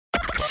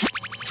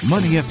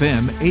Money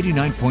FM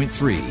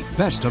 89.3,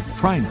 best of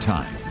prime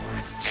time.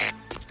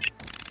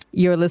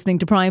 You're listening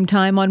to Prime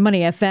Time on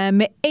Money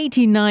FM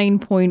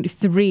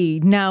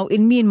 89.3. Now,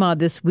 in Myanmar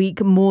this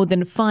week, more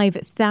than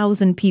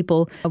 5,000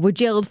 people were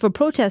jailed for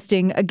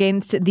protesting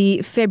against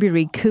the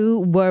February coup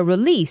were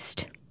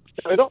released.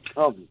 It all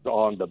comes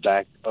on the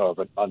back of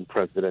an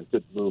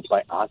unprecedented move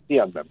by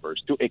ASEAN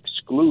members to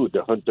exclude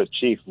the junta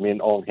chief Min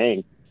Aung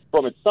Hlaing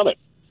from its summit.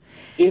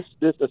 Is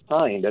this a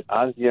sign that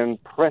ASEAN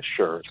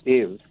pressure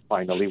is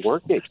finally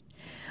working?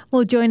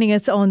 Well, joining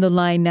us on the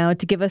line now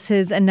to give us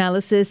his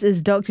analysis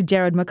is Dr.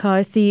 Gerard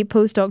McCarthy,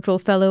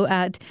 postdoctoral fellow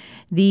at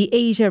the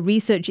Asia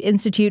Research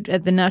Institute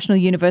at the National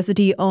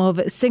University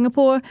of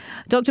Singapore.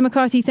 Dr.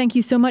 McCarthy, thank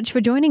you so much for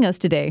joining us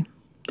today.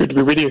 Good to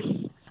be with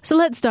you. So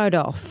let's start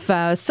off.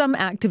 Some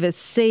activists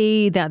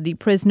say that the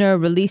prisoner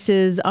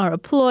releases are a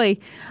ploy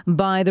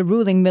by the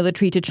ruling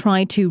military to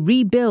try to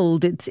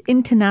rebuild its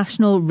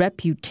international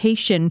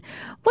reputation.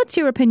 What's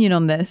your opinion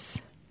on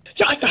this?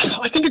 Yeah,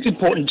 I think it's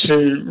important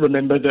to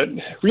remember that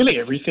really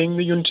everything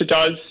the junta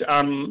does,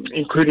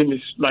 including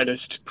this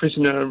latest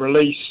prisoner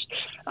release,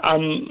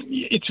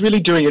 it's really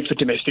doing it for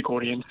domestic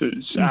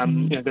audiences.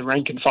 The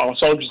rank and file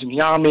soldiers in the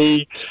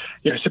army,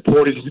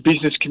 supporters in the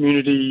business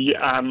community,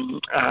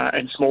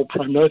 and small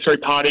pro-military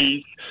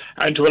parties,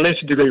 and to a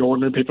lesser degree,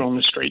 ordinary people on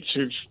the streets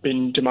who've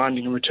been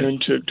demanding a return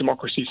to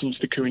democracy since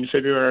the coup in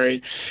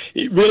February.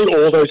 Really,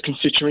 all those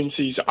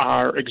constituencies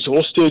are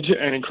exhausted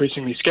and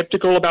increasingly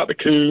sceptical about the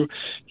coup.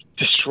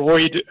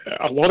 Destroyed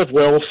a lot of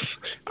wealth.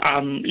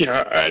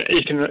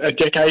 A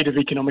decade of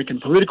economic and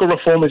political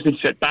reform has been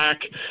set back,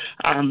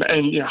 and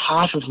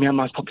half of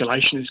Myanmar's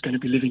population is going to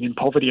be living in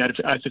poverty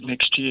as of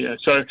next year.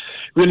 So,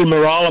 really,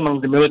 morale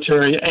among the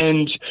military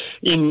and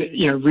in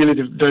really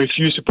the very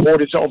few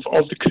supporters of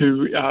the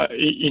coup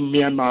in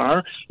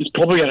Myanmar is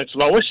probably at its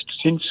lowest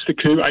since the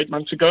coup 8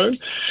 months ago.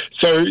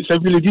 So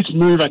really, this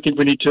move, I think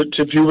we need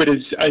to view it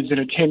as an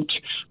attempt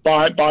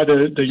by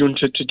the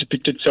junta to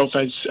depict itself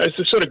as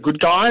a sort of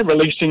good guy,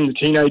 releasing the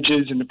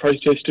teenagers and the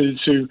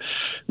protesters who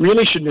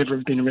really should never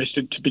have been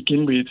arrested to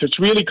begin with. So it's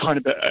really kind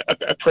of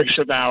a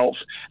pressure valve,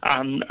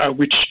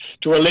 which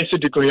to a lesser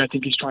degree I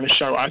think is trying to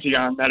show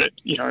ASEAN that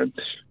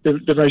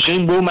the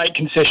regime will make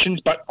concessions,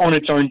 but on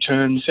its own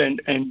terms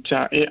and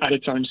at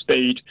its own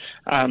speed,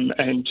 and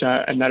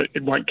that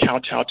it won't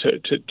kowtow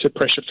to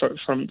pressure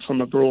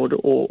from abroad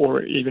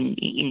or even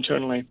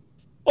internally.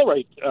 All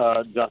right,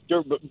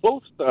 Doctor, but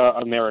both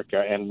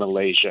America and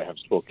Malaysia have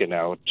spoken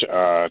out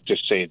to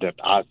say that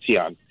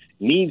ASEAN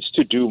needs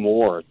to do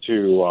more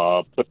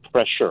to put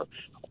pressure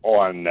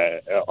on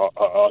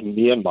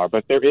Myanmar.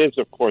 But there is,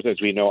 of course, as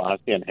we know,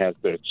 ASEAN has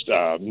this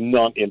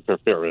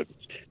non-interference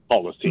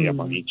policy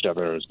among each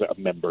other's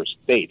member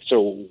states.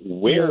 So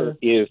where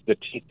is the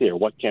teeth there?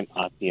 What can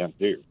ASEAN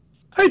do?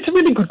 It's a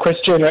really good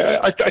question.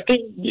 I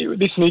think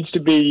this needs to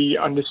be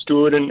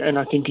understood, and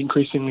I think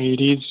increasingly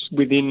it is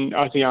within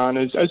ASEAN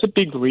as a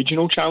big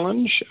regional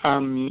challenge.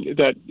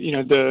 That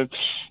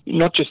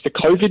not just the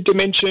COVID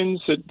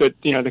dimensions, but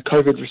the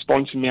COVID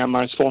response in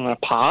Myanmar has fallen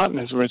apart, and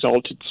as a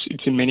result,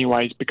 it's in many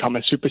ways become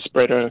a super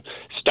spreader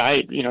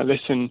state.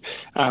 Less than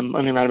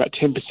only around about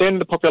 10% of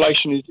the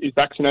population is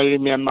vaccinated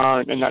in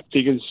Myanmar, and that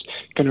figure's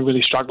going to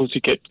really struggle to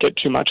get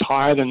too much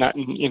higher than that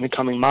in the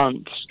coming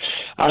months.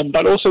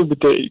 But also with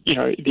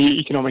the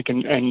economic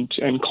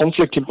and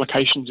conflict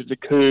implications of the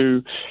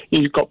coup,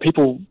 you've got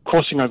people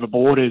crossing over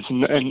borders,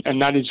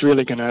 and that is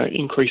really going to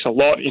increase a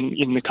lot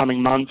in the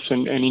coming months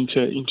and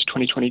into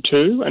 2022.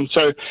 And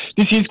so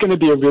this is going to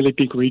be a really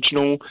big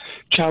regional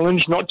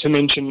challenge, not to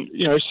mention,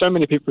 so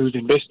many people who've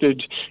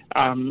invested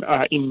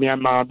in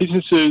Myanmar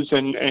businesses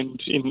and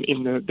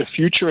in the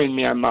future in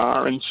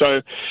Myanmar. And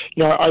so,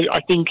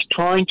 I think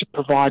trying to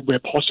provide where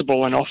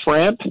possible an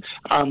off-ramp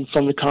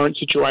from the current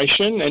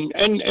situation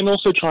and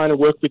also trying to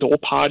work with all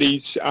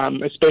parties,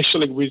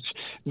 especially with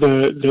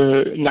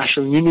the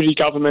National Unity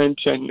Government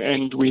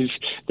and with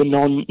the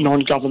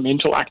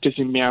non-governmental actors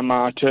in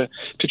Myanmar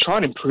to try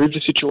and improve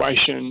the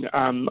situation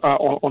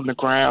on the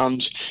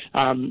ground.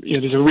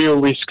 There's a real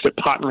risk that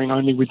partnering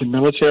only with the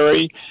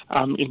military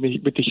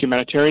with the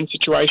humanitarian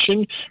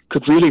situation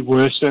could really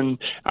worsen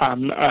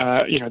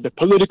the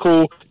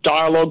political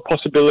dialogue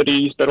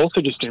possibilities, but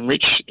also just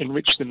enrich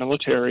the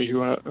military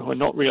who are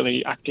not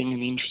really acting in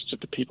the interests of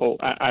the people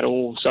at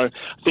all. So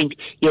I think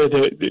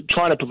the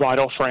trying to provide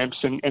off ramps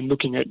and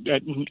looking at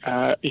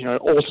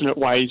alternate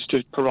ways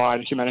to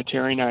provide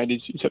humanitarian aid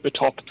is at the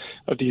top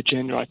of the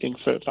agenda, I think,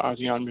 for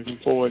ASEAN moving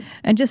forward.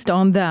 And just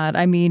on that,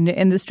 I mean,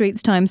 in the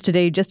Straits Times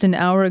today, just an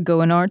hour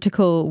ago, an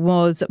article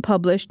was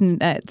published,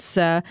 and it's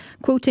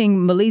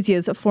quoting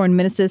Malaysia's Foreign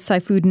Minister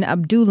Saifuddin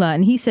Abdullah,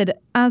 and he said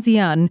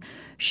ASEAN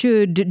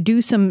should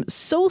do some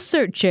soul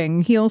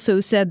searching. He also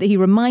said that he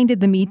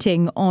reminded the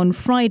meeting on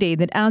Friday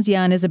that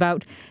ASEAN is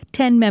about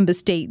 10 member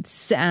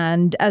states,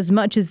 and as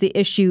much as the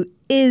issue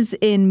is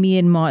in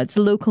Myanmar, it's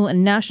local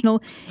and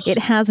national, it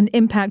has an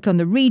impact on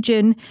the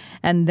region,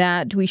 and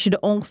that we should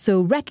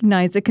also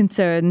recognize the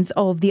concerns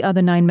of the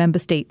other 9 member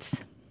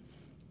states.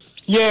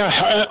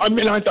 Yeah, I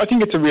mean, I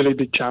think it's a really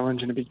big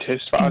challenge and a big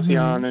test for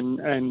ASEAN,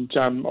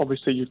 and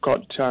obviously you've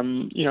got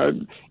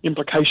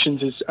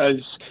implications as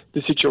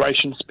the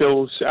situation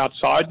spills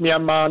outside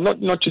Myanmar,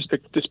 not just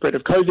the spread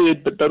of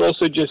COVID, but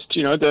also just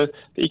the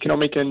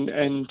economic and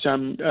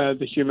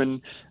the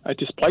human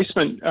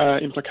displacement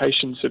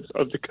implications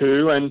of the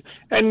coup, and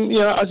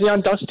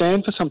ASEAN does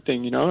stand for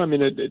something. I mean,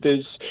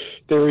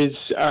 there is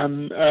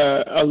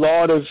a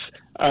lot of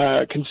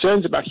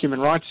concerns about human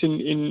rights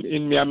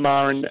in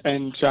Myanmar,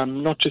 and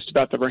not just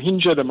about the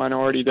Rohingya, the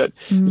minority that,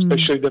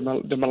 especially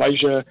the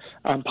Malaysia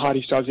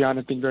parties to ASEAN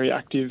have been very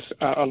active,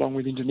 along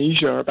with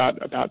Indonesia,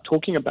 about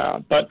talking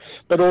about, but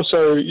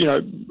also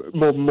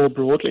more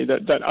broadly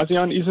that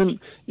ASEAN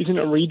isn't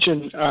a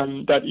region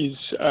that is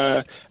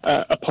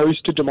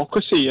opposed to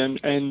democracy, and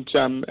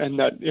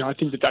that I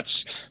think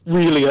that's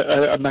really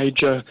a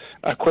major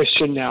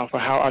question now for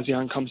how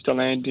ASEAN comes to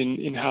land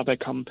in how they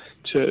come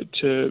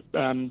to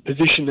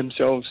position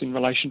themselves in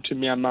relation to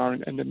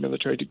Myanmar and the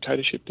military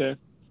dictatorship there.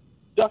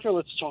 Doctor,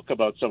 let's talk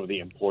about some of the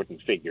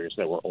important figures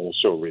that were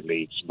also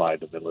released by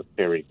the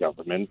military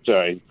government,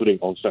 including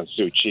Aung San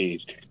Suu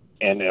Kyi's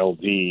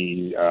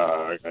NLD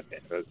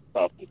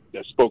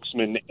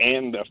spokesman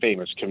and a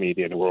famous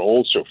comedian who were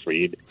also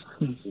freed.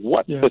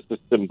 What does this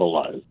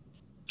symbolize?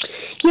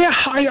 Yeah,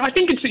 I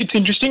think it's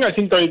interesting. I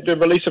think the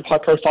release of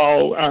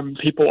high-profile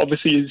people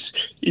obviously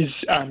is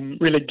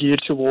really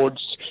geared towards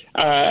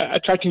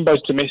attracting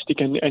both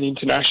domestic and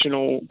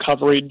international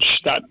coverage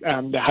that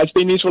there has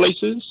been these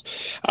releases.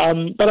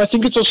 But I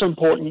think it's also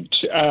important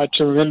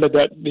to remember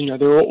that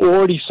there are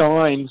already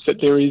signs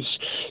that there is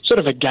sort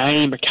of a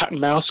cat and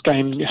mouse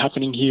game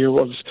happening here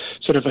of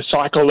sort of a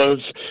cycle of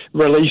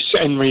release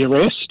and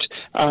rearrest.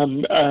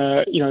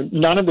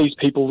 None of these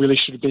people really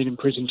should have been in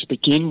prison to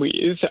begin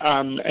with,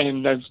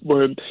 and they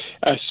were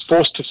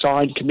forced to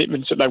sign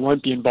commitments that they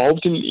won't be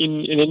involved in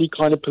any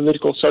kind of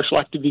political social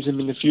activism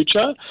in the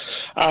future.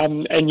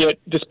 And yet,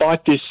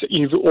 despite this,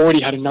 you've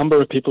already had a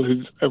number of people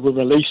who were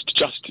released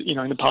just in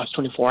the past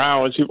 24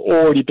 hours who've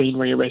already been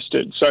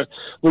rearrested. So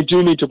we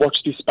do need to watch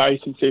this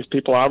space and see if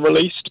people are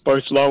released,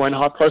 both low and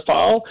high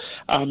profile,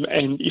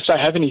 and if they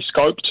have any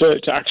scope to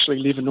actually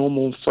live a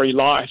normal, free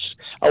life,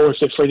 or if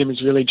their freedom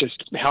is really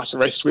just house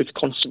arrest with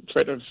constant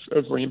threat of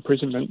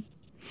re-imprisonment.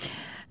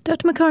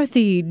 Dr.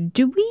 McCarthy,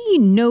 do we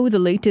know the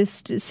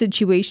latest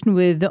situation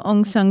with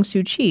Aung San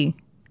Suu Kyi?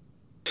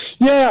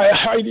 Yeah,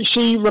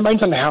 she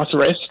remains under house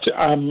arrest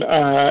in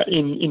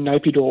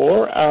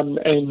Naypyidaw,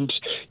 and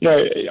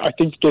I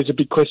think there's a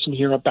big question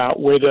here about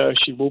whether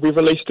she will be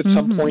released at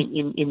some point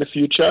in the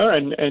future,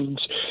 and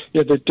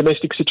the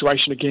domestic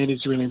situation again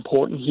is really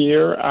important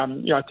here.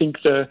 I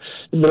think the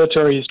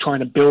military is trying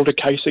to build a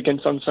case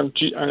against Aung San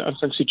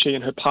Suu Kyi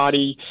and her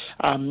party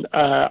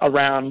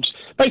around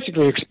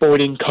basically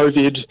exploiting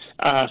COVID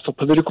for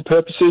political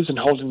purposes and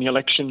holding the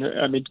election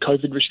amid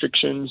COVID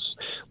restrictions,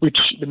 which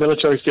the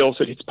military feels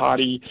that its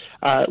party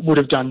would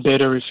have done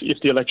better if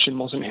the election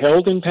wasn't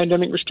held in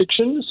pandemic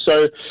restrictions.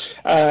 So,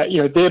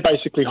 they're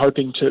basically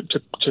hoping to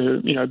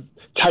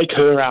take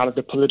her out of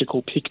the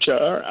political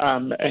picture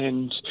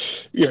and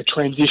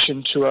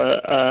transition to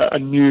a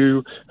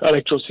new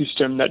electoral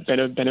system that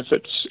better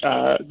benefits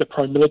the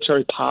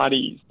pro-military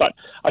parties. But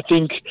I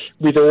think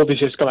with all this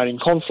escalating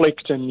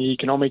conflict and the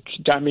economic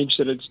damage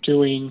that it's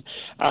doing,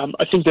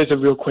 I think there's a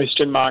real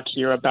question mark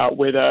here about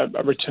whether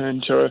a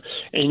return to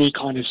any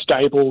kind of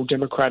stable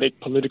democratic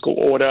political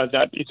order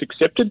that is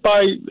accepted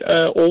by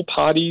all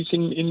parties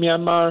in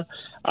Myanmar,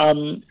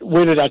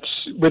 whether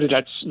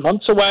that's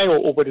months away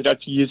or whether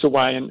that's years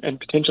away and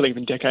potentially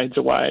even decades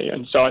away.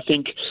 And so I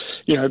think,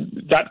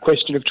 that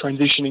question of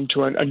transitioning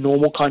to a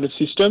normal kind of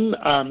system,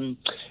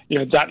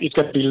 that is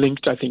going to be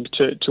linked, I think,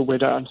 to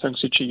whether Aung San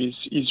Suu Kyi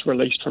is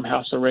released from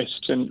house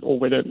arrest or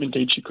whether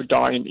indeed she could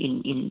die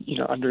in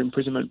under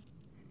imprisonment.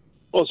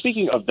 Well,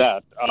 speaking of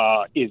that,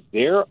 is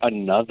there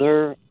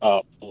another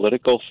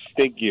political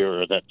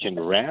figure that can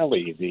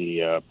rally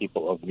the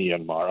people of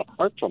Myanmar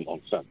apart from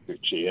Aung San Suu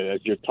Kyi?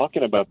 As you're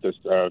talking about this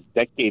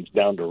decades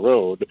down the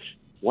road,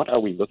 what are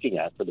we looking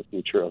at for the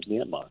future of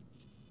Myanmar?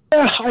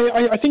 Yeah,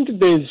 I think that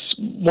there's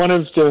one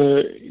of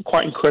the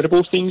quite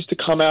incredible things to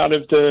come out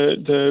of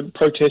the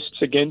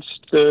protests against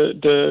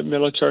the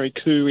military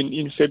coup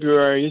in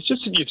February is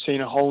just that you've seen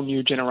a whole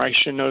new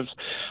generation of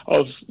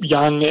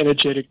young,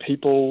 energetic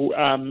people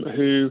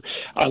who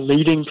are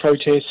leading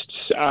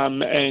protests,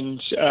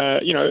 and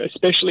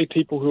especially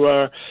people who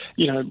are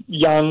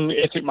young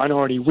ethnic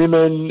minority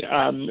women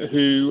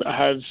who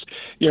have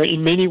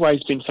in many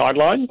ways been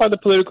sidelined by the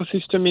political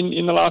system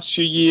in the last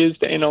few years.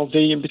 The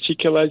NLD in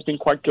particular has been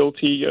quite guilty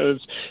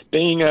of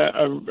being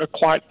a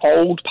quite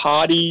old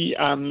party.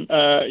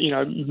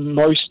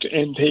 Most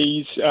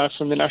MPs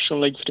from the National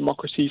League for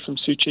Democracy, from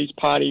Suu Kyi's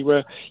party,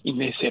 were in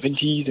their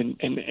 70s and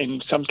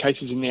in some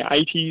cases in their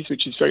 80s,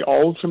 which is very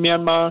old for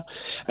Myanmar.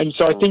 And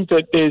so I think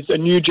that there's a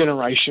new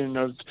generation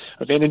of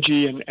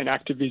energy and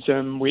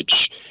activism, which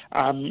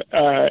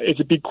is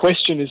a big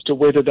question as to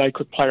whether they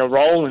could play a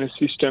role in a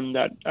system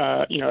that,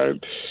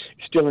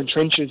 still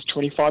entrenches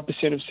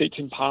 25% of seats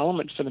in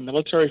Parliament for the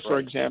military, for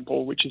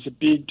example, which is a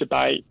big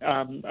debate,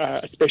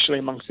 especially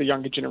amongst the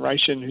younger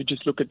generation who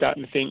just look at that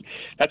and think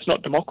that's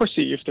not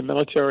democracy if the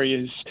military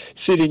is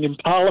sitting in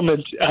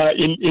Parliament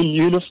in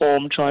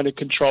uniform trying to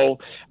control,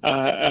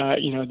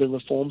 the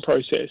reform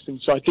process.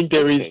 And so I think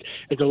there's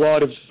a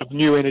lot of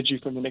new energy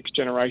from the next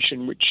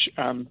generation, which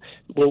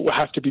will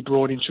have to be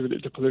brought into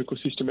the political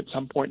system at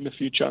some point in the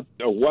future.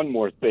 One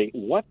more thing.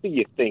 What do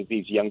you think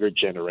these younger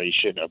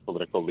generation of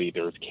political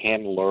leaders can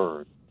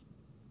learn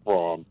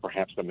from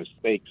perhaps the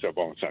mistakes of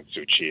Aung San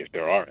Suu Kyi, if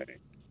there are any?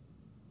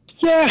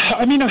 Yeah,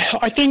 I mean,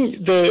 I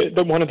think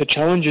the one of the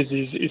challenges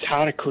is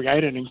how to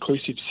create an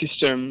inclusive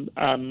system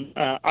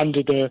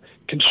under the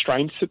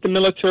constraints that the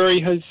military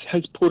has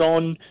put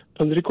on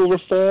political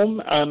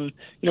reform.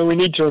 We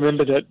need to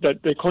remember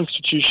that the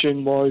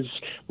Constitution was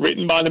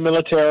written by the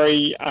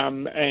military,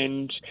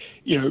 and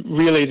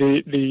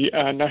really the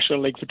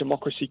National League for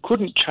Democracy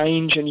couldn't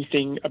change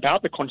anything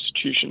about the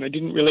Constitution. They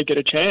didn't really get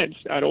a chance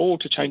at all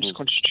to change the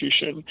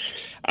Constitution,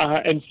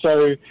 and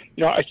so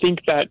I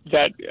think that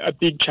a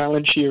big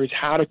challenge here is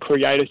how to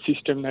create a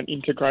system that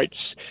integrates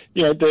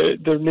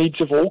the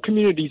needs of all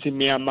communities in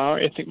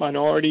Myanmar, ethnic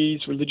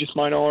minorities, religious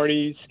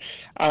minorities,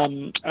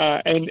 and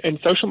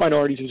social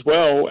minorities as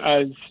well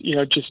as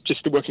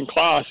just the working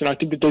class. And I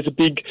think that there's a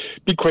big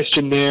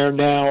question there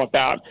now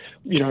about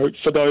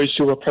for those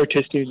who are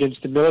protesting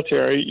against the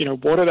military,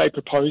 what are they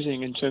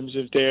proposing in terms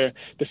of the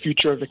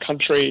future of the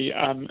country,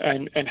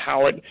 and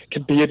how it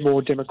can be a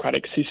more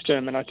democratic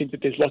system. And I think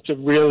that there's lots of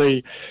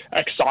really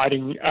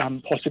exciting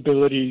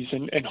possibilities,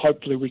 and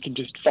hopefully we can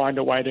just find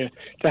a way to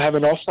have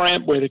an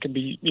off-ramp where there can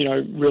be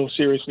real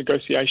serious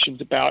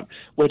negotiations about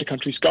where the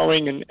country's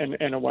going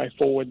and a way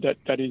forward that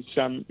is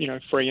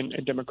free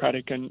and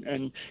democratic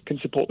and can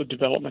support the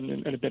development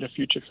and a better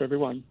future for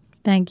everyone.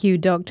 Thank you,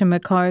 Dr.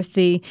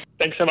 McCarthy.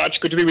 Thanks so much.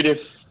 Good to be with you.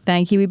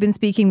 Thank you. We've been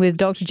speaking with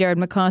Dr. Gerard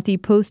McCarthy,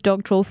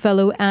 postdoctoral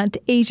fellow at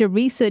Asia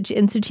Research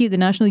Institute, the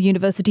National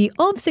University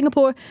of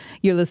Singapore.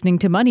 You're listening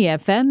to Money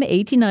FM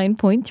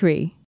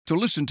 89.3. To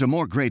listen to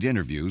more great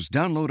interviews,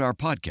 download our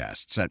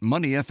podcasts at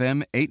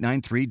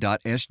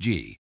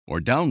moneyfm893.sg or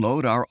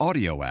download our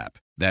audio app.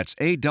 That's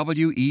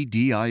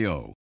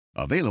AWEDIO.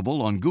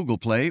 Available on Google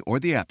Play or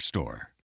the App Store.